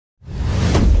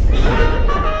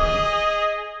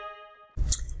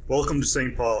Welcome to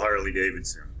St. Paul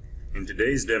Harley-Davidson. In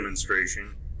today's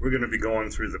demonstration, we're going to be going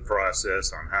through the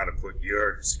process on how to put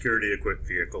your security-equipped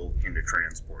vehicle into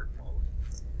transport mode.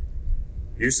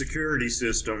 Your security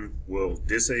system will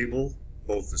disable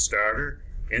both the starter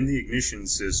and the ignition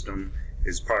system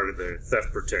as part of the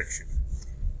theft protection.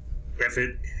 If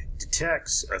it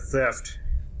detects a theft,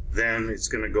 then it's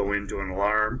going to go into an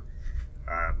alarm.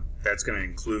 That's going to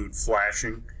include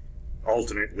flashing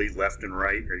alternately left and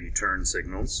right or U-turn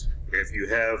signals. If you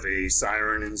have a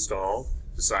siren installed,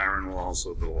 the siren will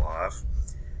also go off.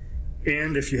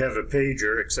 And if you have a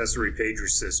pager, accessory pager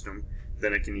system,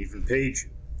 then it can even page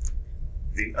you.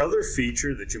 The other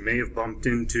feature that you may have bumped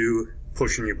into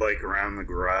pushing your bike around the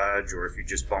garage, or if you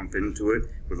just bump into it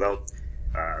without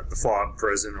the fob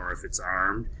present, or if it's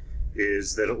armed,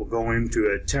 is that it will go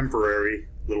into a temporary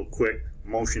little quick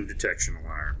motion detection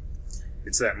alarm.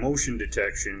 It's that motion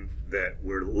detection that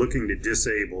we're looking to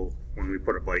disable when we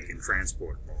put a bike in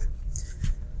transport mode.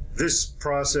 This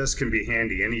process can be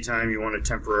handy anytime you want to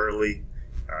temporarily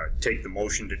take the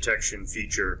motion detection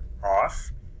feature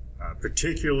off,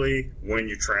 particularly when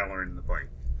you're trailering the bike.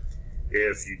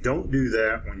 If you don't do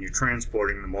that when you're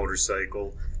transporting the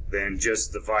motorcycle, then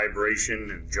just the vibration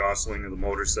and jostling of the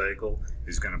motorcycle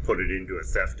is going to put it into a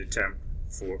theft attempt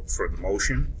for the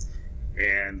motion.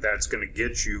 And that's going to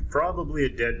get you probably a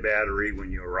dead battery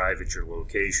when you arrive at your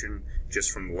location,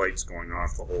 just from the lights going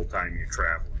off the whole time you're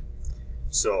traveling.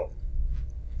 So,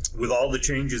 with all the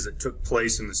changes that took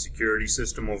place in the security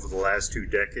system over the last 2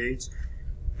 decades,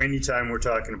 anytime we're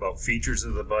talking about features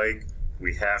of the bike,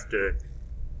 we have to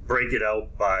break it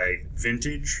out by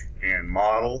vintage and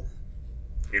model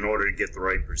in order to get the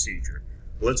right procedure.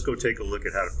 Let's go take a look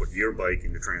at how to put your bike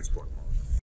into transport mode.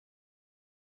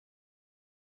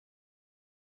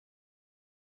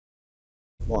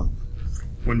 1.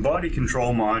 When body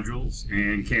control modules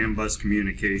and CAN bus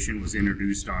communication was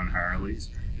introduced on Harleys,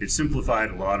 it simplified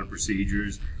a lot of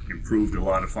procedures, improved a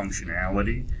lot of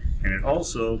functionality, and it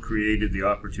also created the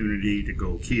opportunity to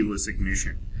go keyless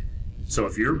ignition. So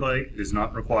if your bike does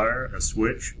not require a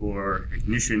switch or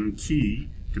ignition key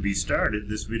to be started,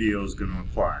 this video is going to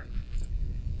apply.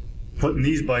 Putting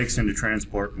these bikes into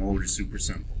transport mode is super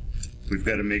simple. We've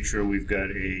got to make sure we've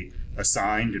got a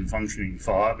assigned and functioning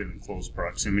fob in close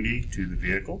proximity to the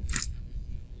vehicle.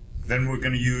 Then we're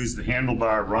going to use the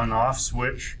handlebar run-off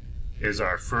switch as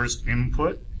our first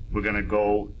input. We're going to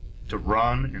go to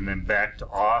run and then back to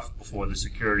off before the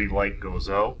security light goes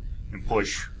out, and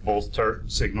push both turn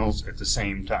signals at the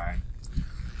same time.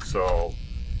 So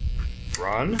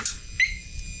run,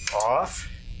 off,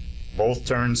 both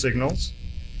turn signals.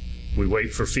 We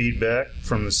wait for feedback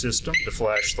from the system to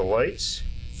flash the lights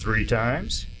 3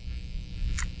 times.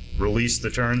 Release the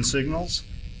turn signals.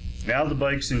 Now the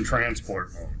bike's in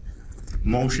transport mode.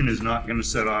 Motion is not going to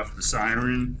set off the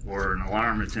siren or an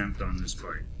alarm attempt on this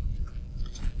bike.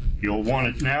 You'll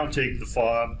want to now take the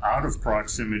fob out of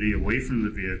proximity away from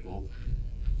the vehicle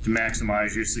to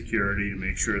maximize your security, to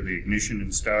make sure the ignition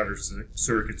and starter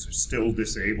circuits are still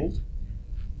disabled.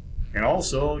 And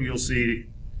also, you'll see,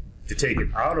 to take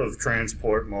it out of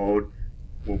transport mode,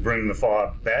 we'll bring the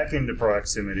fob back into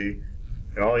proximity,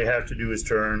 and all you have to do is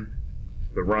turn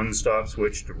the run stop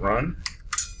switch to run.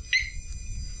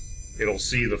 It'll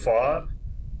see the fob.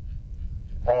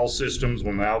 All systems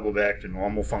will now go back to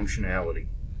normal functionality.